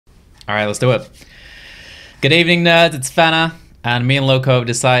Alright, let's do it. Good evening, nerds. It's Fana, and me and Lowko have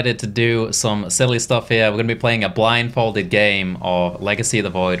decided to do some silly stuff here. We're going to be playing a blindfolded game of Legacy of the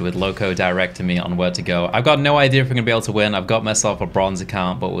Void with Lowko directing me on where to go. I've got no idea if we're going to be able to win. I've got myself a bronze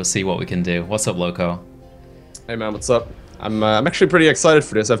account, but we'll see what we can do. What's up, Lowko? Hey man, what's up? I'm actually pretty excited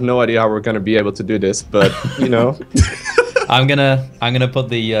for this. I have no idea how we're going to be able to do this, but you know. I'm gonna put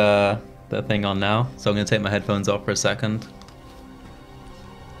the thing on now, so I'm gonna take my headphones off for a second.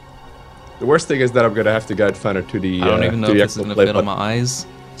 The worst thing is that I'm gonna have to guide Fana to the. I don't even know if this is gonna fit on my eyes.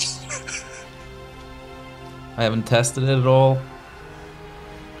 I haven't tested it at all.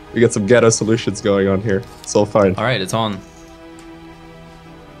 We got some ghetto solutions going on here. It's all fine. All right, it's on.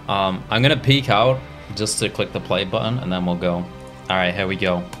 I'm gonna peek out just to click the play button, and then we'll go. All right, here we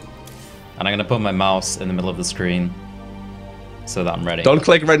go. And I'm gonna put my mouse in the middle of the screen so that I'm ready. Don't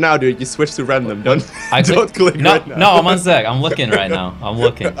click right now, dude. You switch to random. Don't click right now. No, one sec. I'm looking right now. I'm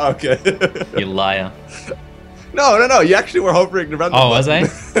looking. Okay. You liar. No. You actually were hovering the random. Oh, was I?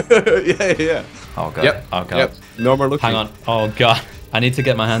 Yeah. Oh god. Yep. Oh god. Yep. No more looking. Hang on. Oh god. I need to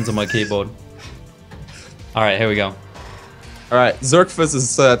get my hands on my keyboard. All right, here we go. All right. Zerk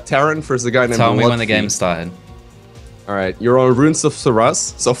versus Terran versus a guy named. Tell me when the game started. All right. You're on Runes of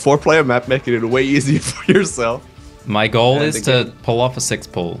Saras, so 4-player map, making it way easier for yourself. My goal is to pull off a 6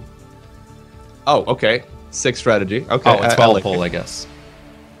 pull. Oh, okay. 6 strategy. Okay. Oh, a 12 pull, I guess.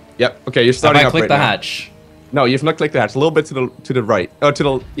 Yep. Okay, you're starting Have I up clicked right the now. hatch? No, you've not clicked the hatch. A little bit to the right. Oh, to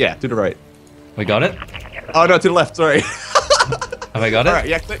the right. We got it? Oh no, to the left. Sorry. Have I got it? All right.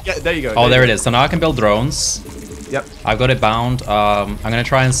 Yeah. There you go. Oh, there it is. So now I can build drones. Yep. I've got it bound. I'm gonna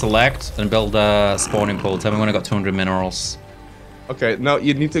try and select and build a spawning pool. Tell me when I got 200 minerals. Okay. No,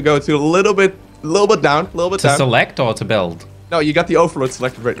 you need to go to a little bit down. To select or to build? No, you got the overload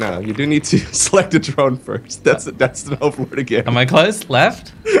selected right now. You do need to select the drone first. That's an overload again. Am I close?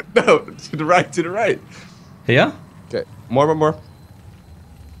 Left? No, to the right. To the right. Here? Okay. More.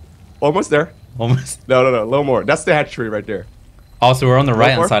 Almost there. Almost. No. A little more. That's the hatchery right there. Oh, so we're on the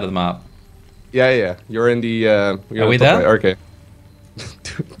right hand side of the map. Yeah. You're in the. Are we there? Right. Okay.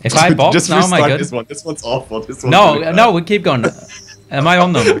 If I box now, am I good? This one's awful. No, we keep going. Am I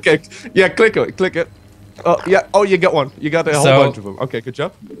on them? Okay. Yeah, click it. Oh, yeah. Oh, you got one. You got a whole bunch of them. Okay, good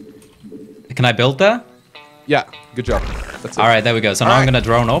job. Can I build there? Yeah, good job. That's it. All right, there we go. So now I'm gonna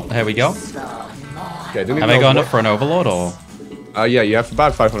drone up. Here we go. Okay. Have I got enough for an overload or? Yeah, you have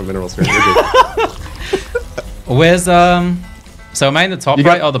about 500 minerals here. You're good. Where's So am I in the top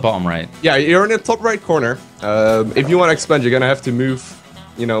right or the bottom right? Yeah, you're in the top right corner. If you want to expand, you're gonna have to move,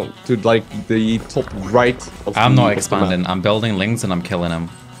 you know, to like the top right. I'm not expanding. I'm building lings and I'm killing them.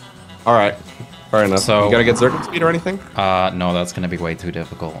 All right, fair enough. So you gotta get Zerkin speed or anything? No, that's gonna be way too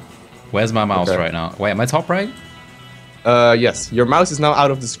difficult. Where's my mouse right now? Wait, am I top right? Yes. Your mouse is now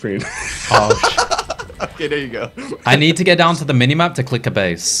out of the screen. Oh. Okay, there you go. I need to get down to the minimap to click a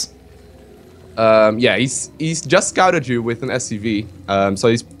base. Yeah, he's just scouted you with an SCV. So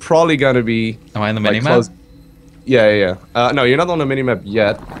he's probably gonna be. Am I in the like, minimap? Yeah. No, you're not on the minimap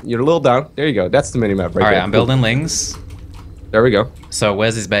yet. You're a little down. There you go. That's the minimap right there. All right, I'm building lings. There we go. So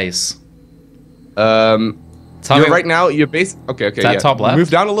where's his base? You're right now. Your base. Okay. Is that top left? Move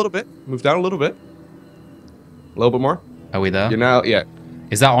down a little bit. A little bit more. Are we there? You're now. Yeah.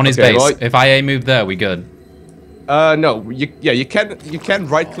 Is that on his base? Well, if I move there, we good. No. You can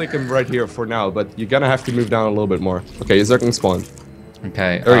right click him right here for now, but you're gonna have to move down a little bit more. Okay, you're Zerking spawn.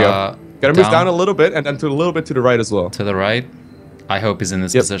 Okay. There we go. Gotta move down a little bit, and then a little bit to the right as well. To the right. I hope he's in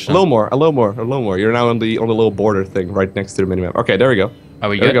this position. A little more. You're now on the little border thing right next to the minimap. Okay, there we go. Are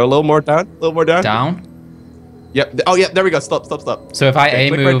we good? There we go. A little more down. Down. Yep. Oh yeah. There we go. Stop. So if I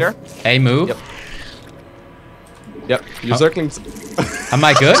move, right move. Yep. You're circling. Am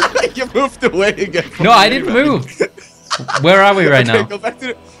I good? You moved away again. No, I didn't move. Where are we right now? Go back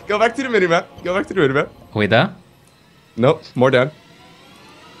to the minimap. Are we there? Nope. More down.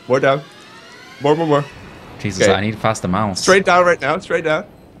 More. Jesus, I need faster mouse. Straight down right now.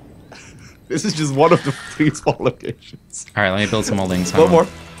 This is just one of the 3 small locations. All right, let me build some more lings. Little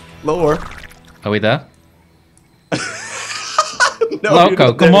more. Are we there? No,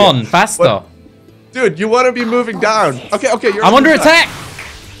 Lowko, come on, faster. What? Dude, you want to be moving down. Okay, you're I'm under attack.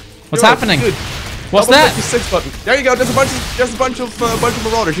 What's happening? Dude, what's that? There you go. There's a bunch of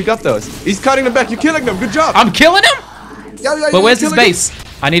marauders. You got those. He's cutting them back. You're killing them. Good job. I'm killing him. Yeah. But where's his base?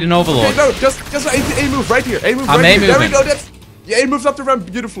 I need an overlord. Okay, no, just A move right here. A move I'm right here. moving. There we go. A moves up the ramp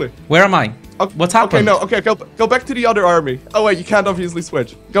beautifully. Where am I? What's happening? Okay, go back to the other army. Oh wait, you can't obviously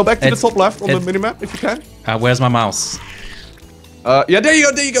switch. Go back to the top left on the minimap if you can. Where's my mouse? Yeah, there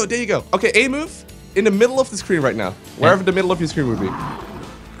you go. Okay, A move in the middle of the screen right now. Wherever the middle of your screen would be.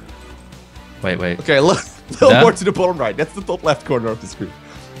 Wait. Okay, a little more to the bottom right. That's the top left corner of the screen.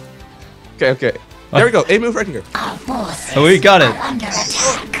 Okay. There we go. A move right here. Oh, we got it.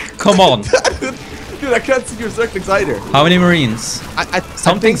 Come on. Dude, I can't see your Zerglings either. How many Marines?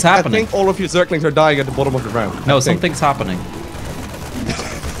 Something's happening. I think all of your Zerglings are dying at the bottom of the round. No, something's happening.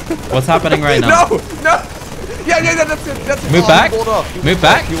 What's happening right now? No! Yeah, that's it. Move back? Move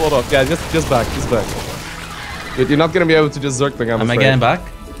back? You hold off. Yeah, just back. You're not gonna be able to just Zergling, I'm Am afraid. I getting back?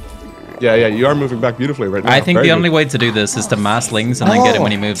 Yeah, you are moving back beautifully right now. I think the only way to do this is to mass Lings and then get it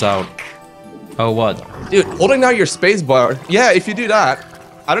when he moves out. Oh, what? Dude, holding down your spacebar. Yeah, if you do that.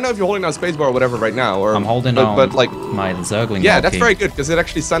 I don't know if you're holding down spacebar or whatever right now. Or, I'm holding on but like my Zergling. Yeah, that's very good because it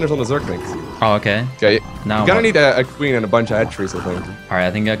actually centers on the Zerglings. Oh, okay. Okay. Now you're gonna need a queen and a bunch of head trees, I think. Alright,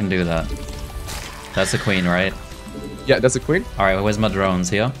 I think I can do that. That's a queen, right? Yeah, that's a queen. Alright, where's my drones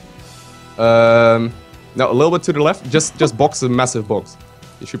here? No, a little bit to the left. Just box a massive box.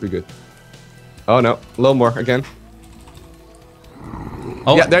 It should be good. Oh no, a little more again.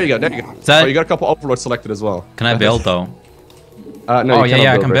 Oh, yeah, there you go. Oh, you got a couple overlords selected as well. Can I build though? No. Oh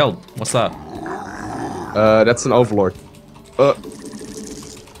yeah, I can build. What's that? That's an overlord.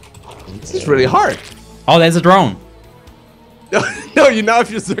 This is really hard. Oh, there's a drone. No, you now have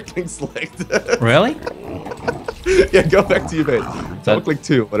your Zergling select. Really? Yeah, go back to your base. Double click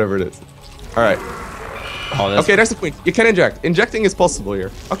 2, whatever it is. All right. Oh, okay, there's the queen. You can inject. Injecting is possible here.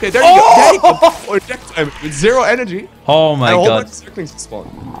 Okay, there you go. There you go. Oh, inject time with 0 energy. Oh my god. Zerglings spawn.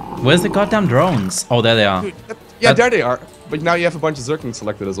 Where's the goddamn drones? Oh, there they are. Dude, yeah, there they are. But now you have a bunch of Zerglings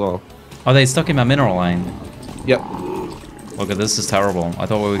selected as well. Oh, they stuck in my mineral line. Yep. Look at this is terrible. I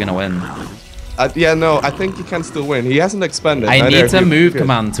thought we were gonna win. Yeah, no, I think he can still win. He hasn't expanded. I need to move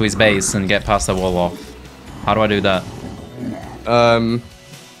command to his base and get past the wall off. How do I do that?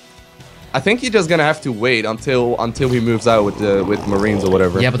 I think you're just gonna have to wait until he moves out with Marines or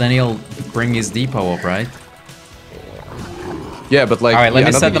whatever. Yeah, but then he'll bring his depot up, right? Yeah, but like. All right, let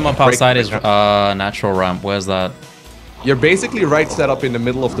me set them up outside his natural ramp. Where's that? You're basically right set up in the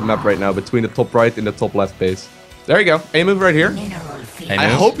middle of the map right now, between the top right and the top left base. There you go. A move right here. I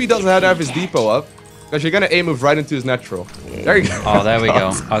hope he doesn't have to have his depot up, because you're gonna A move right into his natural. There you go. Oh, there we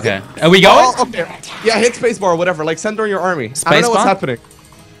go. Okay. Are we going? Oh, okay. Yeah, hit spacebar or whatever. Like center your army. I don't know what's happening.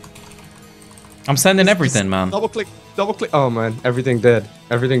 I'm sending everything, man. Double click. Oh man, everything dead.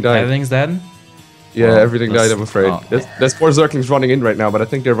 Everything died. Everything's dead? Yeah, everything died, I'm afraid. There's 4 Zerglings running in right now, but I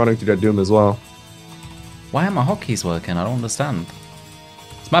think they're running to their doom as well. Why are my hotkeys working? I don't understand.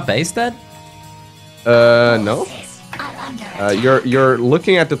 Is my base dead? No. You're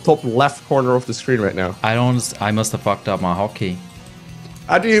looking at the top left corner of the screen right now. I must have fucked up my hotkey.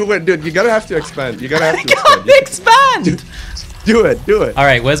 How do you win? Dude, you gotta have to expand. You gotta have to expand! Do it.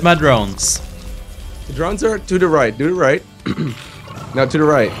 Alright, where's my drones? The drones are to the right. Do the right. Now to the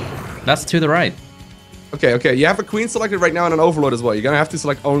right. That's to the right. Okay. You have a queen selected right now and an overlord as well. You're gonna have to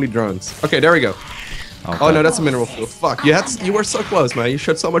select only drones. Okay, there we go. Okay. Oh no, that's a mineral field. Fuck. You were so close, man. You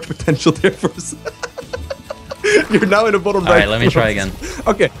showed so much potential there for us. You're now in the bottom right. Alright, let me try again.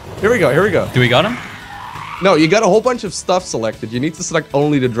 Okay, here we go. Do we got him? No, you got a whole bunch of stuff selected. You need to select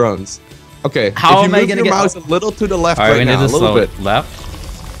only the drones. Okay. How am I gonna get mouse a little to the left right right now? A little bit. Left?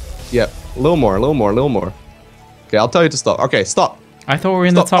 Yep. A little more. Okay, I'll tell you to stop. Okay, stop. I thought we were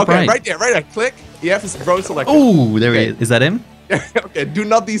in the top right. Right there. Click. You have his drone selected. Ooh, there he is. Is that him? Okay, do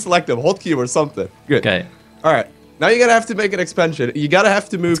not deselect him. Hotkey or something. Good. Okay. All right. Now you're gonna have to make an expansion. You gotta have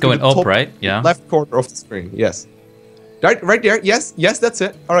to move to the top right? Yeah. left corner of the screen. Yes. Right there. Yes, that's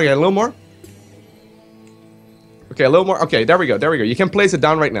it. All right, a little more. Okay, a little more. Okay, there we go. You can place it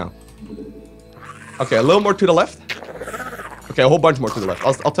down right now. Okay, a little more to the left. Okay, a whole bunch more to the left.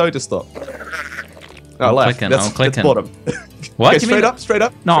 I'll tell you to stop. No, left. I'm clicking. That's bottom. What? Okay, straight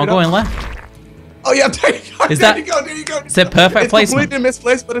up. No, I'm going left. Oh yeah, there you go. There you go. Is it perfect placement? It's completely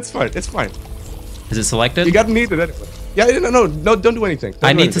misplaced, but it's fine. Is it selected? You gotta need it anyway. Yeah, no, don't do anything.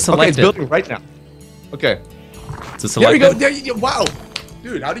 I need to select it. Okay, it's building right now. Okay. To select it? There you go. Wow.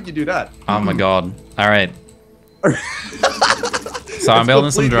 Dude, how did you do that? Oh my god. Alright. So I'm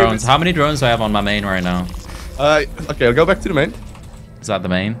building some drones. How many drones do I have on my main right now? Okay, I'll go back to the main. Is that the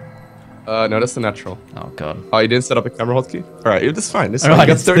main? No, that's the natural. Oh god. Oh, you didn't set up a camera hotkey? Alright, it's fine. It's fine. I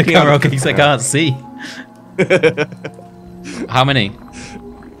got 13 the camera hotkeys, I can't see. How many?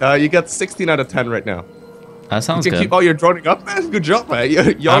 You got 16 out of 10 right now. That sounds good. You're droning up, man. Good job, man.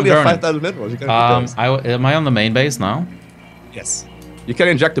 You only have 5,000 minerals. Am I on the main base now? Yes. You can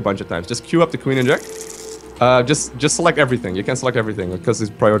inject a bunch of times. Just queue up the queen inject. Just select everything. You can select everything because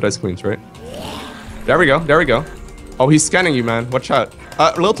it's prioritized queens, right? There we go. Oh, he's scanning you, man. Watch out.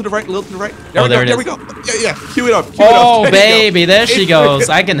 A little to the right, a little to the right. There we go. Yeah. Cue it up. Oh, baby, there she goes.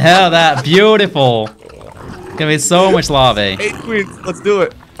 I can hear that. Beautiful. Give me so much love. 8 queens. Let's do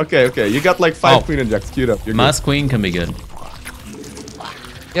it. Okay. You got like 5 queen injects queued up. You're Mass queen can be good.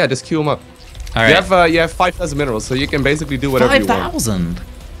 Yeah, just queue them up. All right. You have 5,000 minerals, so you can basically do whatever you want. 5,000?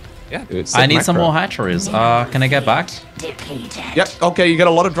 Yeah, dude. I need some more hatcheries. Can I get back? Yep. Okay, you got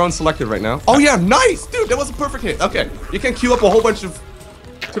a lot of drones selected right now. Oh yeah, nice, dude. That was a perfect hit. Okay, you can queue up a whole bunch of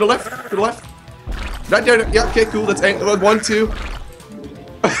to the left. Right there. Yeah. Okay, cool. That's 1, 2.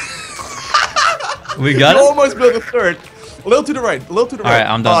 We got you it. Almost built a third. A little to the right. All right,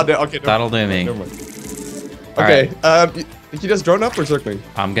 I'm done. Okay, that'll do me. Okay. You just drone up or circling?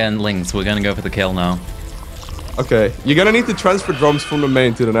 I'm getting links. We're gonna go for the kill now. Okay, you're gonna need to transfer drones from the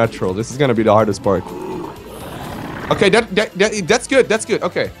main to the natural. This is gonna be the hardest part. Okay, that's good. That's good.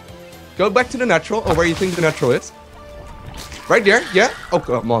 Okay, go back to the natural, or where you think the natural is. Right there. Yeah. Oh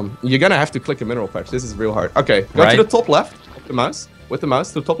come on. You're gonna have to click a mineral patch. This is real hard. Okay, go to the top left of the mouse. With the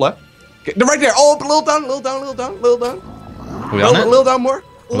mouse to the top left. Okay, right there. Oh, a little down. We on it? A little down more.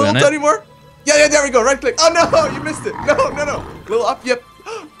 A little tiny more. Yeah. There we go. Right click. Oh no, you missed it. No. A little up. Yep.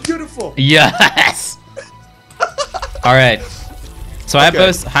 Beautiful. Yes. All right. So I have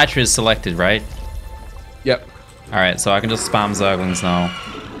both hatcheries selected, right? Yep. All right. So I can just spam zerglings now.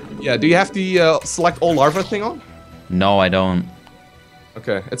 Yeah. Do you have the select all larva thing on? No, I don't.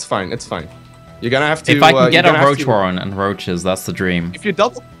 Okay, it's fine. You're gonna have to. If I can get a roach warren and roaches, that's the dream.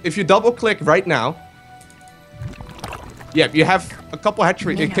 If you double click right now. Yeah, you have a couple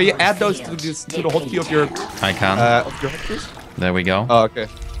hatcheries. Can you add those to the hotkey of your? I can. Of your hatcheries? There we go. Oh, okay.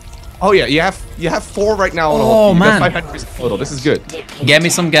 Oh yeah, you have 4 right now on the hotkey. Oh man. You got 5 hatcheries total. This is good. Get me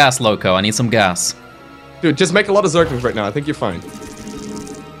some gas, Lowko. I need some gas. Dude, just make a lot of zerglings right now. I think you're fine.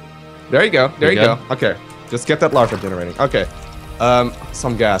 There you go. There you go. Okay, just get that larva generating. Okay.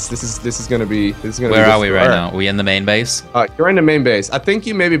 Some gas. This is gonna be. Where are we right now? Are we in the main base? You're in the main base. I think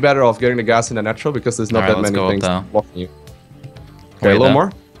you may be better off getting the gas in the natural because there's not that many things blocking you. Okay, a little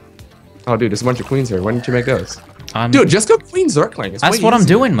more. Oh, dude, there's a bunch of queens here. Why didn't you make those? Dude, just go queen zergling. That's what I'm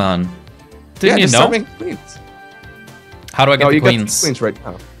doing, man. Didn't you know? Queens. How do I get the queens? Got queens right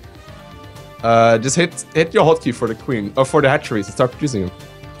now. Just hit your hotkey for the queen or for the hatcheries and start producing them.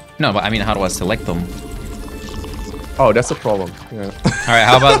 No, but I mean, how do I select them? Oh, that's a problem. Yeah. All right,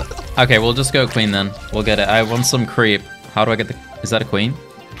 how about? Okay, we'll just go queen then. We'll get it. I want some creep. How do I get the? Is that a queen?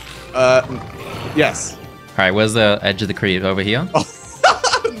 Yes. All right, where's the edge of the creep? Over here? Oh.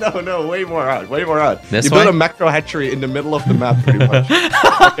 No, way more out. This you way? built a macro hatchery in the middle of the map, pretty much.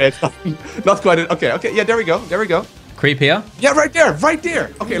 Okay, it's not quite. Okay. Yeah, there we go. Creep here? Yeah, right there.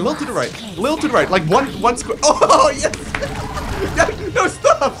 Okay, a little to the right. Like one square. Oh yes. Yeah, no,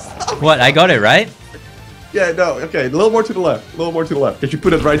 stop. What? I got it right? Yeah, no. Okay, a little more to the left. Because you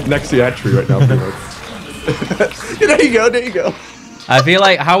put it right next to your hatchery right now. Yeah, there you go. I feel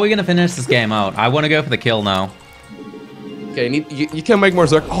like, how are we gonna finish this game out? I want to go for the kill now. Okay, you can make more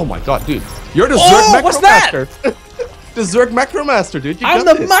Zerg. Oh my god, dude. You're the Zerg Macro Master. The Zerg Macro Master, dude. I'm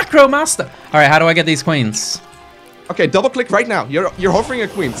the Macro Master. All right, how do I get these queens? Okay, double click right now. You're hovering a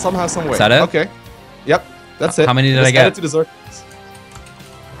queen somehow, some way. Is that it? Okay. Yep, that's it. How many did I get? Add it to the Zerg.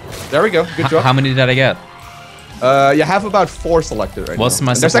 There we go. Good job. How many did I get? You have about 4 selected right now. What's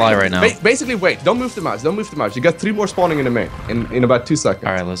my supply right now? Basically, wait. Don't move the mouse. You got 3 more spawning in the main in about 2 seconds.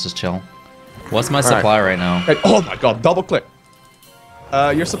 All right, let's just chill. What's my supply right now? Okay. Oh my god, double click.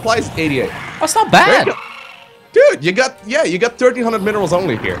 Your supply is 88. That's not bad. Dude, you got 1,300 minerals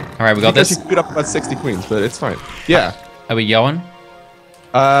only here. All right, we got this. You put up about 60 queens, but it's fine. Yeah. Are we going?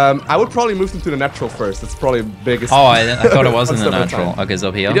 I would probably move them to the natural first. That's probably the biggest. Oh, I thought it was in the natural. Okay, it's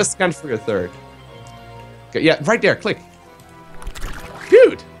up here. You just scan for your third. Okay, yeah, right there. Click.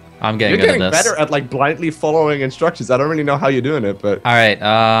 Dude. I'm getting You're good getting at this. better at like blindly following instructions. I don't really know how you're doing it, but. All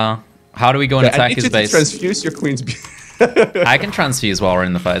right. How do we go and attack his base? To transfuse your queen's. I can transfuse while we're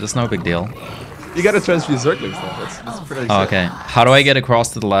in the fight. That's no big deal. You gotta transfuse zerglings though. That's pretty exciting. Okay. How do I get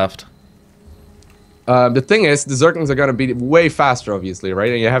across to the left? The thing is, the zerglings are gonna be way faster, obviously,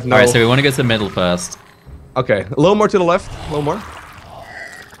 right? And you have no. All right, so we want to go to the middle first. Okay, a little more to the left. A little more.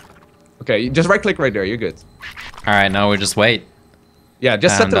 Okay, just right-click right there. You're good. All right, now we just wait. Yeah,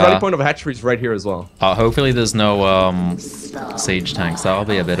 just set the rally point of hatcheries right here as well. Hopefully, there's no siege tanks. That'll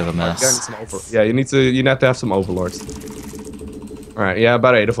be a bit of a mess. Yeah, you need to have some overlords. All right, yeah,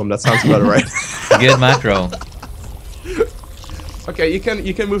 about 8 of them. That sounds about right. Good macro. Okay, you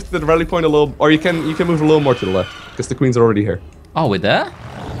can move to the rally point a little, or you can move a little more to the left because the queen's already here. Oh, we're there?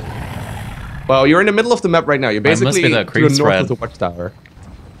 Well, you're in the middle of the map right now. You're basically to the north of the watchtower.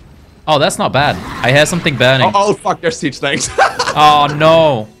 Oh, that's not bad. I hear something burning. Oh fuck, there's siege tanks. Oh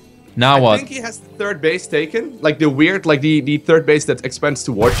no. Now what? I think he has the third base taken. Like the weird, like the third base that expands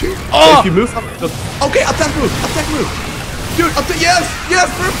towards you. Oh! So if you move up, okay, attack move. Dude, yes,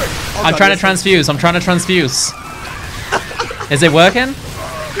 perfect. Oh, I'm trying to transfuse. Is it working?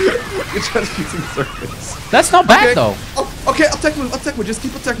 You're transfusing circuits. That's not bad though. Oh, okay, attack move. Just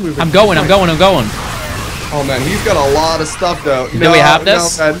keep attack moving. I'm going. Oh man, he's got a lot of stuff though. Do we have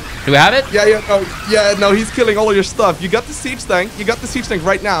this? No, Do we have it? No, he's killing all of your stuff. You got the siege tank.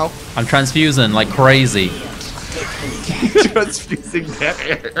 Right now. I'm transfusing like crazy. Transfusing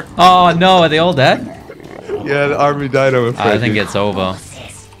there. Oh no, are they all dead? Yeah, the army died. I'm afraid. I think it's over.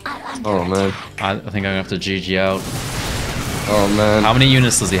 Oh man. I think I'm gonna have to GG out. Oh man. How many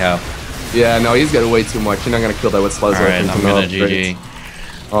units does he have? Yeah, no, he's got way too much. You're not gonna kill that with slows. Alright, I'm gonna GG.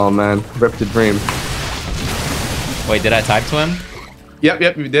 Oh man, rip the dream. Wait, did I type to him?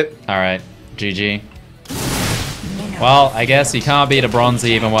 Yep, you did. Alright, GG. Well, I guess you can't beat a bronze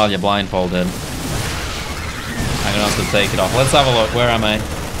even while you're blindfolded. I'm gonna have to take it off. Let's have a look. Where am I?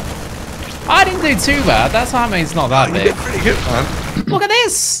 I didn't do too bad. That's how I mean it's not that big. Pretty good, man. Look at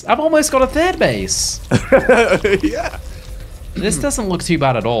this! I've almost got a third base. Yeah. This doesn't look too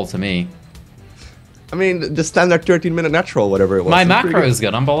bad at all to me. I mean, the standard 13-minute natural, whatever it was. My macro is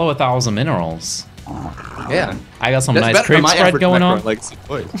good. I'm below 1,000 minerals. Yeah. I got some That's nice creep spread going on. Like,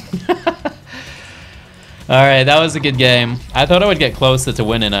 Alright, that was a good game. I thought I would get closer to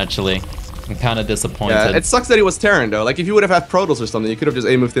winning, actually. I'm kind of disappointed. Yeah, it sucks that he was Terran, though. Like, if you would have had Protoss or something, you could have just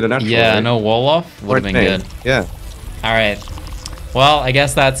A-moved to the natural. Yeah, right? no wall-off would have been good. Yeah. Alright. Well, I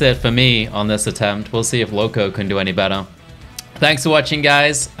guess that's it for me on this attempt. We'll see if Lowko can do any better. Thanks for watching,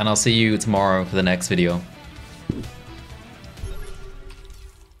 guys, and I'll see you tomorrow for the next video.